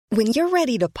When you're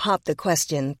ready to pop the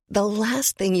question, the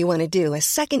last thing you want to do is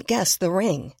second-guess the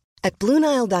ring. At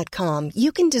BlueNile.com,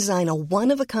 you can design a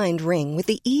one-of-a-kind ring with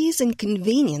the ease and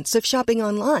convenience of shopping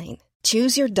online.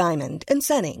 Choose your diamond and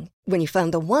setting. When you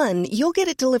find the one, you'll get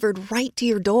it delivered right to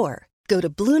your door. Go to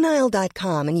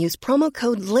BlueNile.com and use promo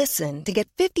code LISTEN to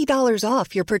get $50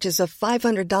 off your purchase of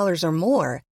 $500 or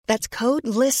more. That's code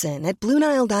LISTEN at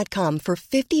BlueNile.com for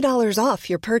 $50 off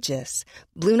your purchase.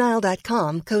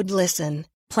 BlueNile.com, code LISTEN.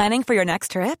 Planning for your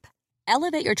next trip?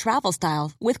 Elevate your travel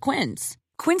style with Quince.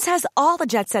 Quince has all the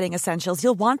jet-setting essentials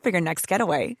you'll want for your next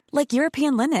getaway, like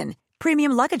European linen,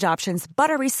 premium luggage options,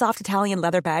 buttery soft Italian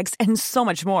leather bags, and so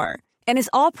much more. And is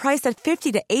all priced at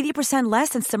 50 to 80% less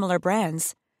than similar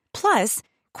brands. Plus,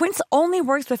 Quince only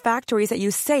works with factories that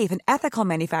use safe and ethical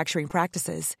manufacturing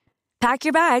practices. Pack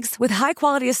your bags with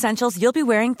high-quality essentials you'll be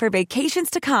wearing for vacations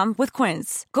to come with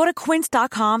Quince. Go to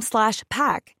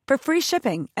quince.com/pack for free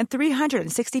shipping and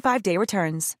 365-day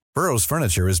returns. Burrow's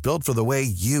furniture is built for the way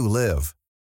you live.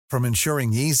 From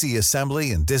ensuring easy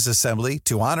assembly and disassembly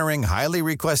to honoring highly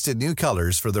requested new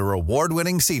colors for their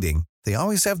award-winning seating, they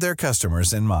always have their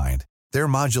customers in mind. Their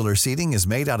modular seating is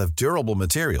made out of durable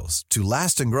materials to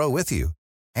last and grow with you.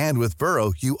 And with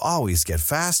Burrow, you always get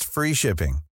fast, free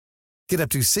shipping. Get up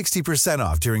to 60%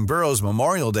 off during Burrow's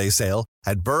Memorial Day sale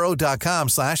at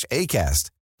burrow.com/ACAST.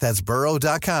 That's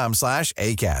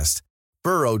burrow.com/ACAST.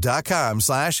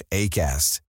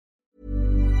 burrow.com/ACAST.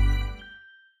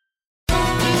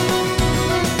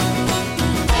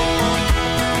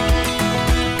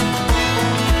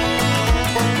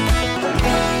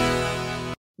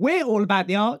 We're all about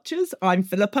the Archers. I'm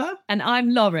Philippa. And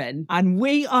I'm Lauren. And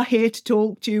we are here to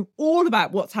talk to you all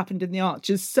about what's happened in the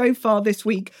Archers so far this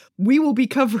week. We will be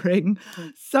covering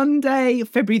Sunday,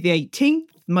 February the 18th,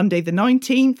 Monday the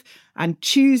 19th, and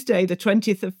Tuesday the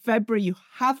 20th of February. You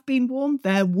have been warned,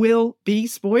 there will be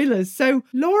spoilers. So,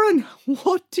 Lauren,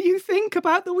 what do you think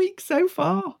about the week so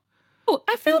far? Oh,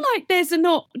 I feel like there's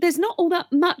not all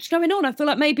that much going on. I feel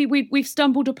like maybe we've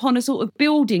stumbled upon a sort of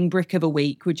building brick of a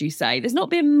week, would you say? There's not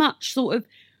been much sort of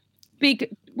big...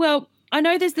 Well, I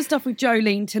know there's the stuff with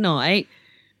Jolene tonight,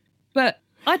 but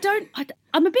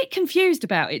I'm a bit confused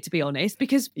about it, to be honest,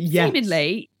 because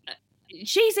seemingly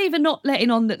she's even not letting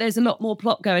on that there's a lot more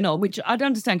plot going on, which I'd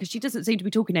understand because she doesn't seem to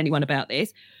be talking to anyone about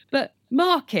this. But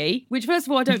Marky, which first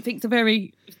of all I don't think is a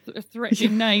very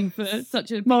threatening name for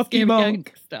such a scary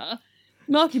gangster.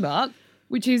 Marky Mark,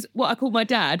 which is what I call my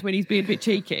dad when he's being a bit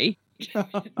cheeky.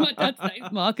 My dad's name's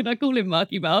Mark and I call him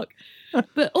Marky Mark.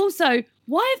 But also,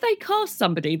 why have they cast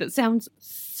somebody that sounds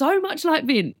so much like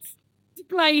Vince to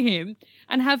play him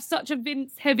and have such a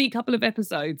Vince-heavy couple of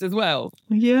episodes as well?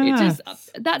 Yeah.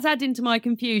 That's adding to my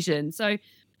confusion. So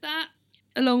that,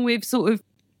 along with sort of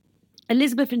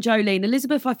Elizabeth and Jolene.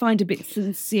 Elizabeth I find a bit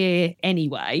sincere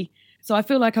anyway. So I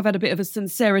feel like I've had a bit of a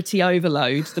sincerity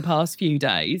overload the past few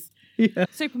days. Yeah.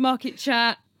 Supermarket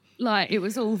chat, like it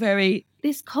was all very,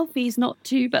 this coffee's not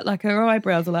too, but like her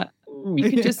eyebrows are like, you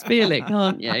can just feel it,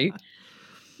 can't you?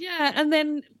 Yeah, and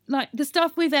then like the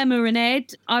stuff with Emma and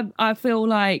Ed, I feel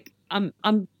like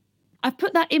I've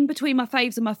put that in between my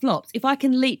faves and my flops. If I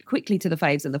can leap quickly to the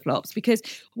faves and the flops, because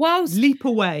whilst leap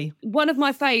away, one of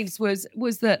my faves was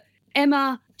that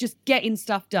Emma just getting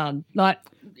stuff done, like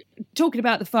talking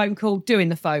about the phone call, doing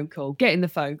the phone call, getting the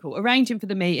phone call, arranging for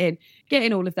the meeting,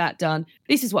 getting all of that done.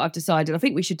 This is what I've decided. I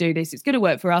think we should do this. It's going to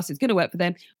work for us. It's going to work for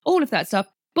them. All of that stuff.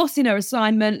 Bossing her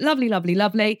assignment. Lovely, lovely,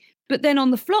 lovely. But then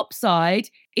on the flop side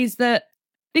is that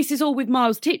this is all with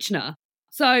Miles Titchener.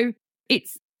 So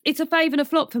it's a fave and a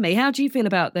flop for me. How do you feel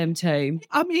about them two?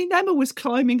 I mean, Emma was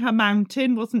climbing her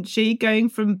mountain, wasn't she? Going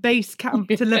from base camp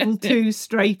to level 2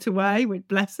 straight away. Which,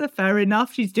 bless her, fair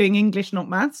enough. She's doing English, not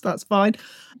maths. That's fine.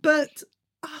 But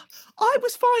I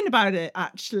was fine about it,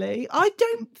 actually. I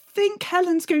don't think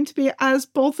Helen's going to be as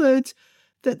bothered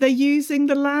that they're using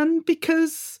the land,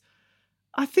 because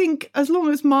I think as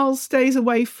long as Miles stays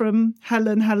away from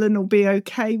Helen will be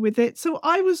okay with it. So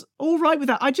I was all right with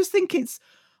that. I just think it's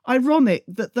ironic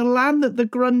that the land that the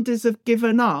Grundys have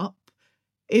given up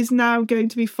is now going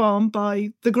to be farmed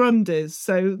by the Grundys.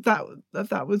 So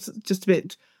that was just a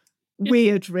bit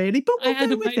weird, really. But we'll I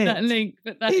hadn't go with made it. that link,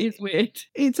 but that is weird.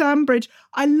 It's Ambridge.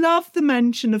 I love the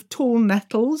mention of Tall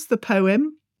Nettles, the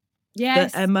poem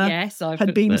that Emma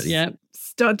had been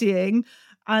studying.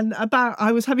 And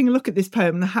I was having a look at this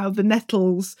poem and how the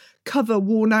nettles cover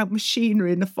worn out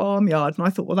machinery in a farmyard. And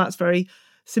I thought, well, that's very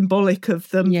symbolic of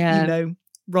them,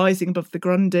 rising above the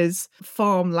Grundys'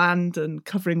 farmland and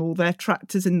covering all their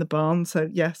tractors in the barn. So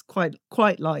yes, quite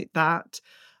like that.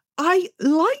 I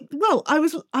liked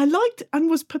and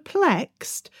was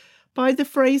perplexed by the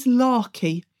phrase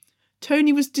larky.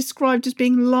 Tony was described as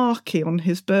being larky on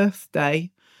his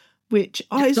birthday, which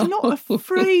is not a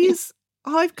phrase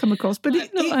I've come across, but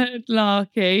I've not heard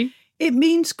larky. It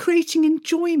means creating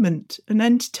enjoyment and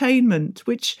entertainment,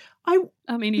 which I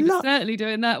mean, he was certainly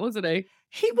doing that, wasn't he?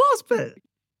 He was, but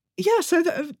yeah, so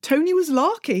Tony was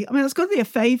larky. I mean, that's got to be a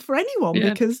fave for anyone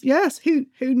because, yes, who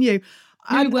knew?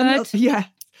 Yeah.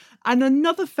 And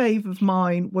another fave of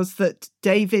mine was that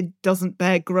David doesn't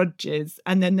bear grudges.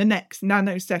 And then the next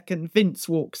nanosecond, Vince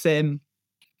walks in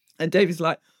and David's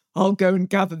like, I'll go and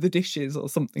gather the dishes or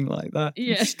something like that.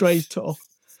 Yeah. Straight off.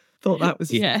 Thought that was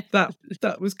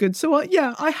that was good. So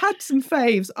I had some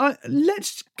faves.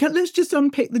 Let's just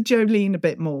unpick the Jolene a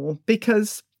bit more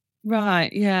because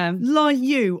right, yeah, like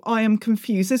you, I am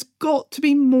confused. There's got to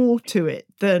be more to it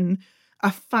than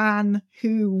a fan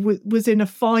who was in a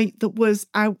fight that was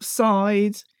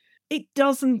outside. It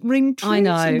doesn't ring true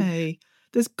to me.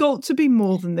 There's got to be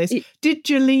more than this. Did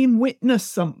Jolene witness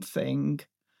something?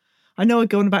 I know I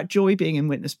go on about Joy being in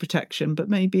witness protection, but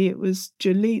maybe it was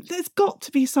Jolene. There's got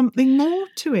to be something more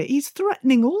to it. He's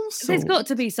threatening all sorts. There's got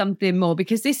to be something more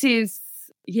because this is,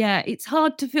 it's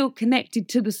hard to feel connected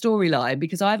to the storyline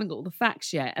because I haven't got all the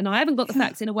facts yet. And I haven't got the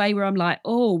facts in a way where I'm like,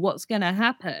 oh, what's going to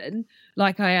happen?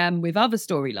 Like I am with other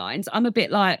storylines. I'm a bit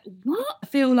like, what? I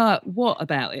feel like, what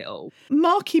about it all?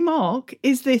 Marky Mark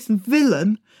is this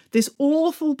villain, this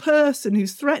awful person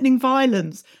who's threatening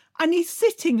violence. And he's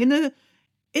sitting in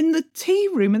the tea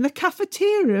room, in the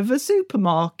cafeteria of a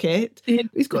supermarket.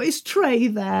 He's got his tray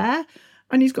there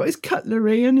and he's got his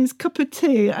cutlery and his cup of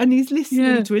tea and he's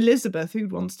listening to Elizabeth, who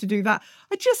wants to do that.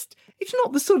 It's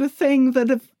not the sort of thing that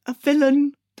a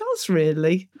villain does,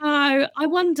 really. No, I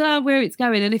wonder where it's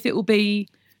going and if it will be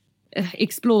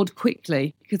explored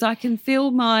quickly because I can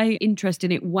feel my interest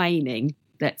in it waning,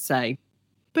 let's say.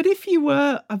 But if you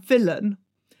were a villain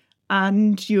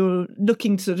and you're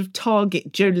looking to sort of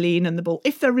target Jolene and the ball,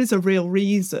 if there is a real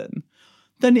reason,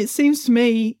 then it seems to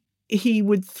me he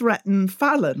would threaten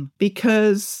Fallon,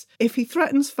 because if he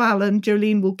threatens Fallon,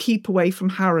 Jolene will keep away from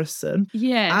Harrison.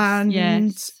 Yes,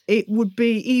 and it would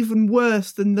be even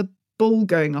worse than the bull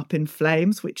going up in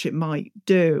flames, which it might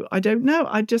do. I don't know.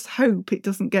 I just hope it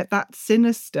doesn't get that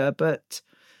sinister, but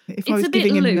if I was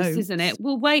giving him notes... It's a bit loose, isn't it?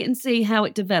 We'll wait and see how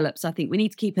it develops. I think we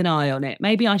need to keep an eye on it.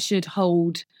 Maybe I should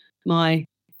hold my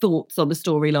thoughts on the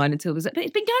storyline until there's... But it's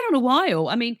been going on a while.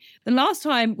 I mean, the last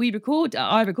time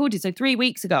I recorded, so 3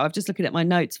 weeks ago, I'm just looking at my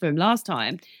notes from last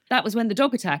time, that was when the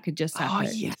dog attack had just happened.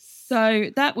 Oh, yes.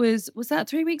 So that was that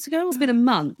 3 weeks ago? It's been a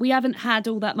month. We haven't had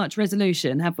all that much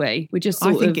resolution, have we? We're just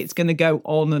I think it's going to go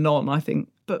on and on, I think.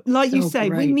 But like you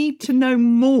say, we need to know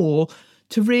more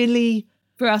to really...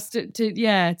 For us to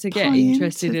get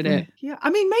interested in it. Yeah,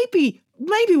 I mean, maybe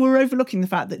we're overlooking the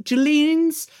fact that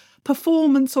Jolene's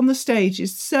performance on the stage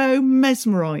is so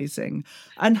mesmerising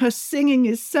and her singing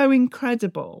is so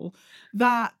incredible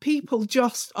that people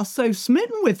just are so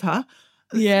smitten with her.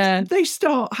 Yeah. They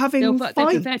start having fights. They're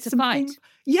prepared to fight.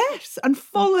 Yes, and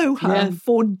follow her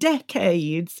for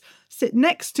decades, sit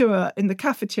next to her in the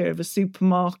cafeteria of a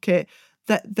supermarket,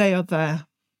 that they are there.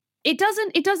 It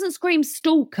doesn't scream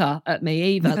stalker at me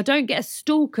either. I don't get a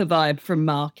stalker vibe from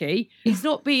Marky. He's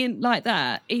not being like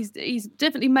that. He's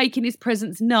definitely making his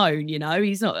presence known, you know.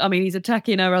 He's not, I mean, he's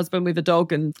attacking her husband with a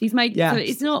dog and he's making, so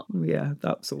it's not. Yeah,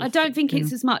 that's all. I don't think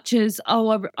it's as much as,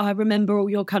 I remember all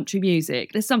your country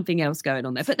music. There's something else going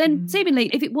on there. But then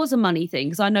seemingly, if it was a money thing,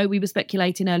 because I know we were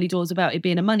speculating early doors about it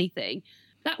being a money thing,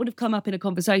 that would have come up in a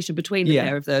conversation between the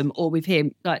pair of them or with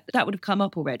him. Like, that would have come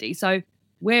up already. So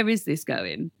where is this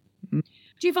going?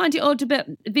 Do you find it odd about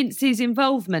Vince's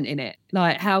involvement in it?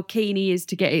 Like how keen he is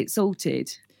to get it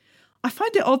sorted? I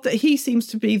find it odd that he seems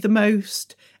to be the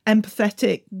most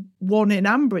empathetic one in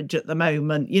Ambridge at the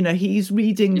moment. You know, he's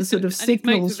reading the sort of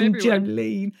signals from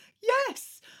Jolene.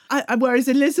 Yes. Whereas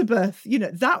Elizabeth, you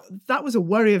know, that was a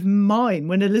worry of mine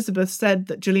when Elizabeth said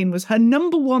that Jolene was her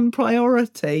number one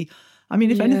priority. I mean,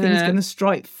 if anything's going to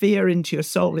strike fear into your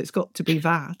soul, it's got to be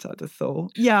that, I'd have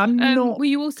thought. Yeah, I'm not Were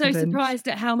you also convinced. Surprised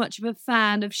at how much of a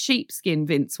fan of sheepskin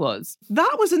Vince was?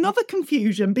 That was another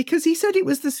confusion because he said it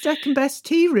was the second best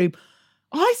tea room.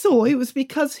 I thought it was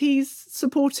because he's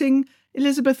supporting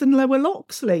Elizabeth and Lower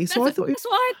Loxley. So that's what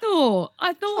I thought.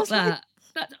 I thought that.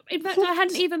 In fact, I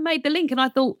hadn't even made the link and I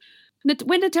thought...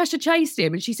 When Natasha chased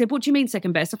him and she said, what do you mean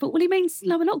second best? I thought, well, he means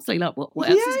Lower Loxley. Like,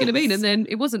 what else is going to mean? And then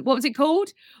it wasn't. What was it called?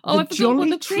 Oh, I forgot what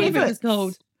the trivets was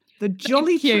called. The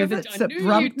Jolly Trivets at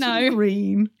Brampton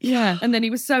Green. Yeah. And then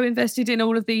he was so invested in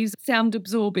all of these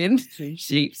sound-absorbing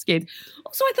sheepskin.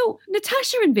 So I thought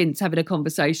Natasha and Vince having a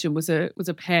conversation was a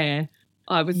pair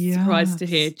I was surprised to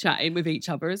hear chatting with each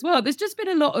other as well. There's just been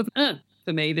a lot of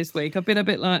for me this week. I've been a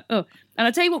bit like, oh. And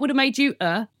I tell you what would have made you,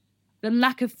 the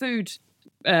lack of food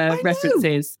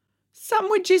references.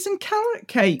 Sandwiches and carrot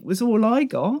cake was all I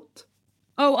got.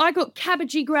 Oh, I got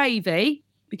cabbagey gravy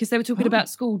because they were talking about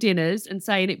school dinners and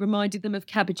saying it reminded them of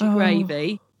cabbagey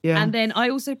gravy. Yeah. And then I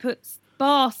also put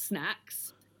bar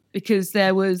snacks because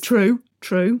there was... True.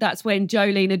 That's when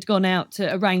Jolene had gone out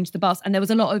to arrange the bus and there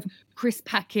was a lot of crisp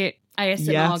packet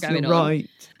ASMR going on. Right.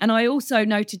 And I also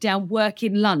noted down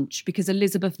working lunch because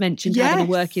Elizabeth mentioned having a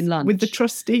working lunch. With the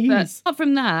trustees. But apart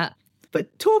from that...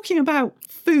 But talking about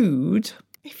food...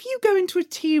 If you go into a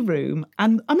tea room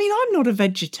and, I mean, I'm not a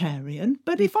vegetarian,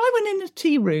 but if I went in a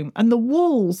tea room and the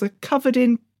walls are covered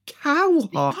in cowhide,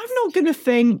 I'm not going to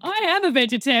think... I am a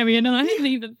vegetarian and I hadn't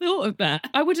even thought of that.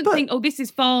 I wouldn't think, oh, this is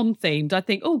farm themed. I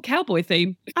think, oh, cowboy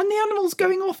theme. And the animals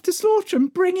going off to slaughter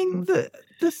and bringing the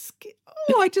skin.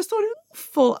 Oh, I just thought it was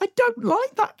awful. I don't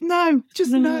like that. No,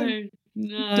 just no.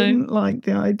 Didn't like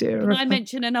the idea Can of I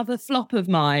mention another flop of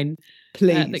mine?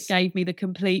 Please. That gave me the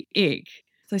complete ick.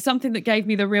 So something that gave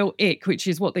me the real ick, which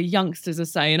is what the youngsters are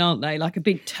saying, aren't they? Like a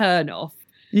big turn off.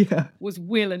 Yeah. Was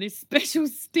Will and his special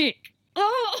stick.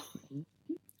 Oh!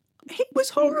 It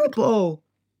was horrible.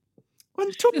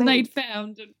 And they'd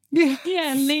found. And,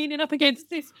 yeah, leaning up against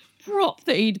this prop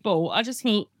that he'd bought. I just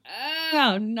thought,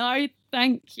 oh, no,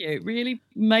 thank you. Really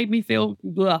made me feel,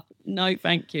 no,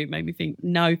 thank you. Made me think,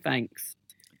 no, thanks.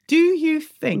 Do you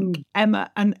think Emma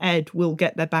and Ed will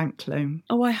get their bank loan?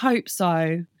 Oh, I hope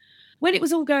so. When it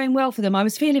was all going well for them, I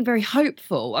was feeling very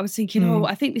hopeful. I was thinking,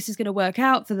 I think this is going to work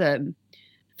out for them,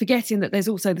 forgetting that there's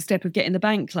also the step of getting the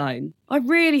bank loan. I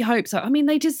really hope so. I mean,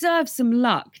 they deserve some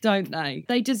luck, don't they?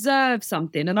 They deserve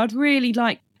something. And I'd really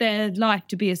like their life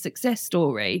to be a success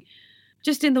story,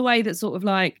 just in the way that sort of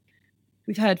like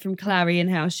we've heard from Clary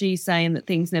and how she's saying that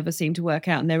things never seem to work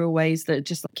out and they're always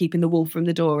just like keeping the wolf from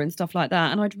the door and stuff like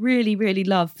that. And I'd really, really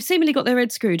love, seemingly got their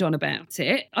head screwed on about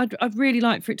it. I'd really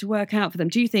like for it to work out for them.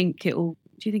 Do you think it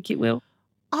will?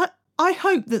 I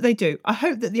hope that they do. I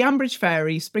hope that the Ambridge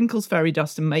Fairy sprinkles fairy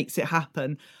dust and makes it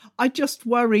happen. I just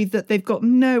worry that they've got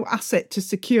no asset to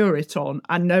secure it on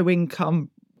and no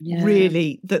income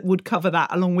really that would cover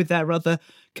that along with their other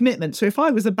commitments. So if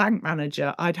I was a bank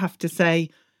manager, I'd have to say,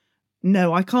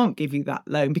 no, I can't give you that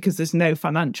loan because there's no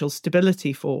financial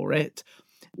stability for it.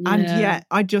 Yeah. And yet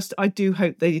I do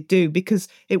hope they do because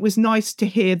it was nice to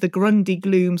hear the Grundy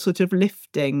gloom sort of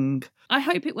lifting. I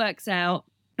hope it works out,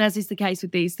 as is the case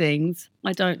with these things.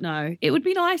 I don't know. It would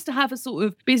be nice to have a sort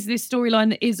of business storyline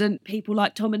that isn't people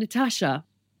like Tom and Natasha.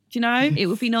 Do you know? It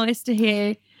would be nice to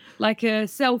hear like a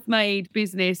self-made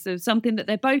business of something that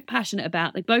they're both passionate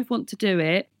about. They both want to do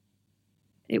it.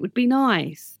 It would be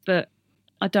nice, but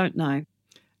I don't know.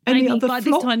 Maybe by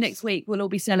this time next week, we'll all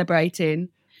be celebrating.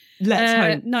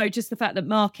 Let's hope. No, just the fact that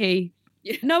Marky,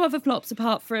 no other flops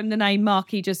apart from the name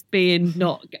Marky just being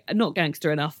not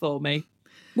gangster enough for me.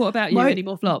 What about you? Any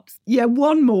more flops? Yeah,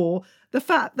 one more. The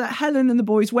fact that Helen and the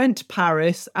boys went to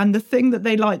Paris and the thing that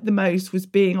they liked the most was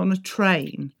being on a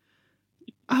train.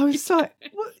 I was like,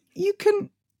 what? You can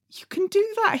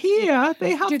do that here.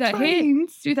 They have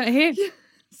trains. Do that here. Yes.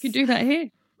 You can do that here.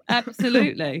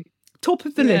 Absolutely. Top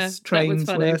of the list, trains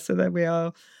were, so there we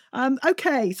are.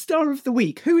 Okay, star of the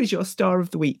week. Who is your star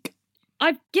of the week?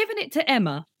 I've given it to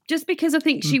Emma, just because I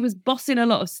think she was bossing a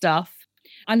lot of stuff.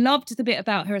 I loved the bit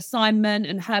about her assignment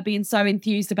and her being so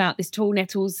enthused about this Tall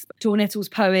Nettles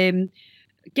poem,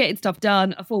 getting stuff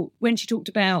done. I thought when she talked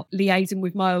about liaising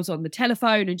with Miles on the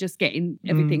telephone and just getting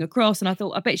everything across, and I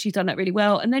thought, I bet she's done that really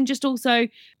well. And then just also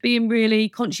being really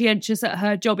conscientious at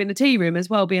her job in the tea room as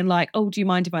well, being like, oh, do you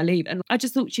mind if I leave? And I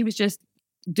just thought she was just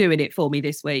doing it for me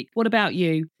this week. What about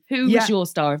you? Who was your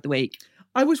star of the week?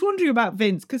 I was wondering about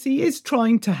Vince because he is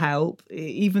trying to help,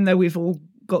 even though we've all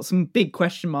got some big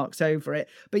question marks over it.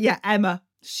 But yeah, Emma,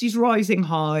 she's rising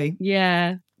high.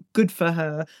 Yeah. Good for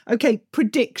her. Okay,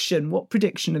 prediction. What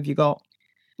prediction have you got?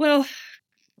 Well,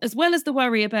 as well as the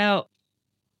worry about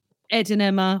Ed and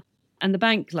Emma and the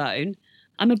bank loan,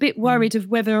 I'm a bit worried of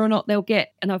whether or not they'll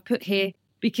get, and I've put here,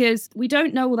 because we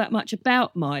don't know all that much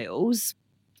about Miles.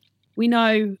 We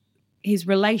know his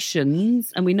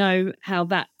relations and we know how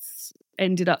that's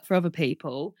ended up for other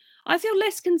people. I feel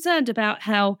less concerned about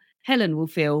how Helen will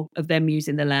feel of them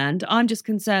using the land. I'm just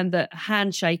concerned that a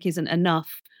handshake isn't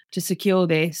enough to secure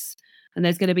this, and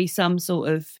there's going to be some sort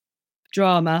of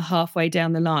drama halfway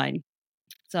down the line.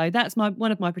 So that's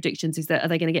one of my predictions, is that are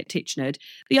they going to get Titchnerd?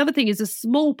 The other thing is a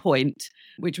small point,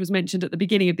 which was mentioned at the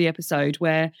beginning of the episode,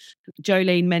 where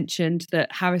Jolene mentioned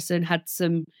that Harrison had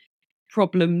some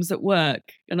problems at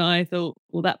work. And I thought,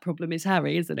 well, that problem is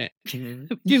Harry, isn't it?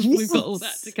 We've got all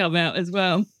that to come out as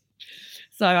well.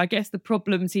 So I guess the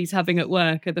problems he's having at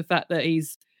work are the fact that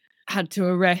he's had to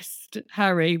arrest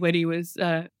Harry when he was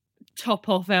top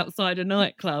off outside a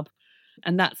nightclub.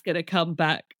 And that's going to come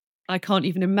back. I can't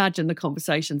even imagine the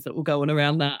conversations that will go on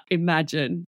around that.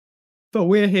 Imagine. But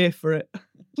we're here for it.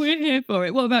 We're here for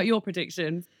it. What about your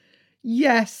predictions?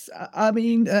 Yes, I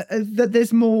mean, that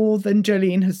there's more than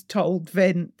Jolene has told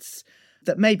Vince,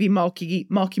 that maybe Marky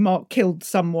Mark killed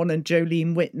someone and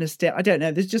Jolene witnessed it. I don't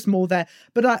know. There's just more there.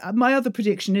 But my other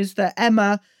prediction is that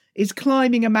Emma is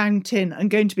climbing a mountain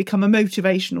and going to become a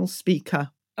motivational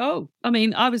speaker. Oh, I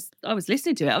mean, I was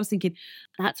listening to it. I was thinking,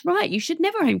 that's right. You should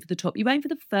never aim for the top. You aim for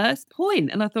the first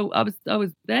point. And I thought I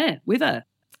was there with her.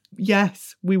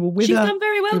 Yes, we were with her. She's done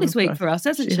very well this week for us,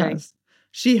 hasn't she?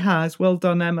 She has. Well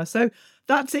done, Emma. So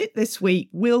that's it this week.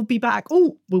 We'll be back.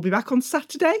 We'll be back on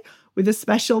Saturday with a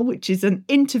special, which is an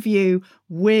interview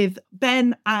with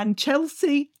Ben and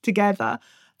Chelsea together.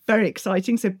 Very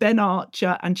exciting. So Ben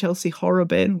Archer and Chelsea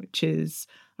Horrobin, which is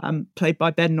played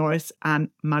by Ben Norris and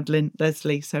Madeline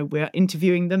Leslie. So we're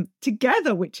interviewing them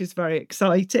together, which is very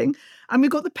exciting. And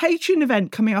we've got the Patreon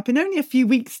event coming up in only a few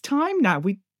weeks' time now.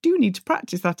 We do need to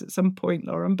practice that at some point,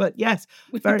 Lauren. But yes,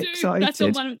 very excited. That's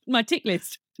on my tick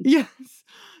list. Yes.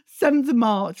 7th of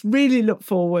March. Really look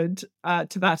forward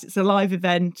to that. It's a live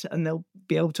event and they'll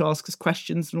be able to ask us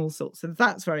questions and all sorts. So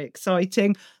that's very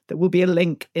exciting. There will be a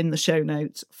link in the show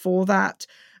notes for that.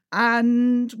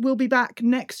 And we'll be back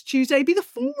next Tuesday. It'll be the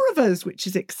 4 of us, which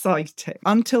is exciting.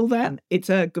 Until then, it's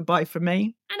a goodbye from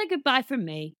me. And a goodbye from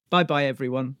me. Bye-bye,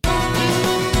 everyone.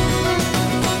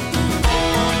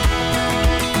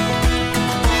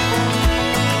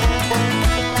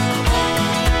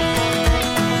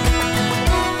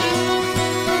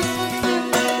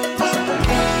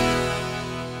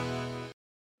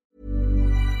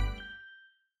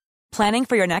 Planning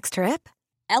for your next trip?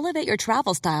 Elevate your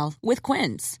travel style with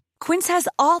Quince. Quince has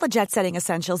all the jet-setting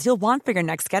essentials you'll want for your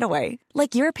next getaway,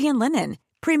 like European linen,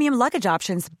 premium luggage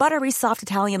options, buttery soft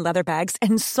Italian leather bags,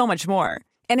 and so much more.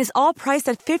 And is all priced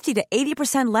at 50 to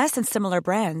 80% less than similar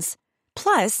brands.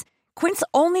 Plus, Quince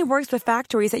only works with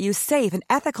factories that use safe and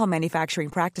ethical manufacturing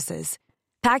practices.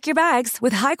 Pack your bags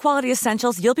with high-quality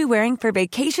essentials you'll be wearing for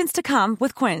vacations to come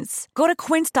with Quince. Go to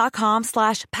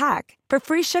quince.com/pack for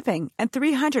free shipping and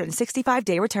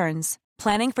 365-day returns.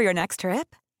 Planning for your next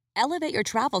trip? Elevate your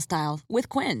travel style with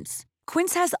Quince.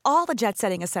 Quince has all the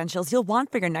jet-setting essentials you'll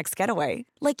want for your next getaway,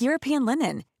 like European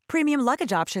linen, premium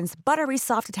luggage options, buttery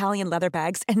soft Italian leather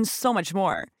bags, and so much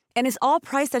more. And is all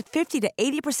priced at 50 to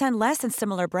 80% less than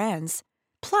similar brands.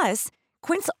 Plus,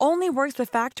 Quince only works with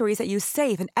factories that use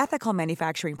safe and ethical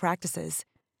manufacturing practices.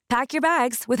 Pack your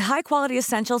bags with high-quality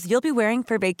essentials you'll be wearing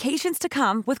for vacations to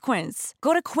come with Quince.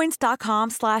 Go to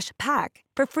quince.com/pack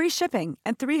for free shipping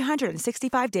and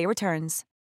 365-day returns.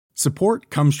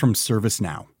 Support comes from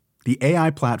ServiceNow, the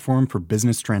AI platform for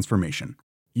business transformation.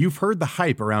 You've heard the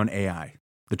hype around AI.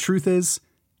 The truth is,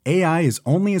 AI is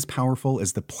only as powerful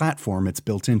as the platform it's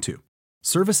built into.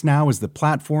 ServiceNow is the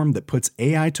platform that puts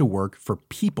AI to work for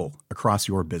people across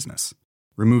your business,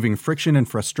 removing friction and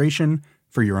frustration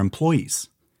for your employees,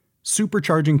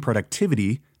 supercharging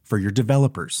productivity for your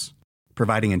developers,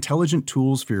 providing intelligent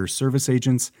tools for your service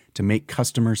agents to make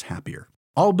customers happier,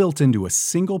 all built into a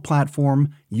single platform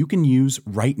you can use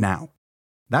right now.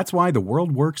 That's why the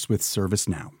world works with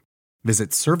ServiceNow.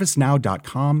 Visit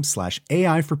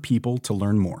servicenow.com/AI for people to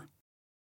learn more.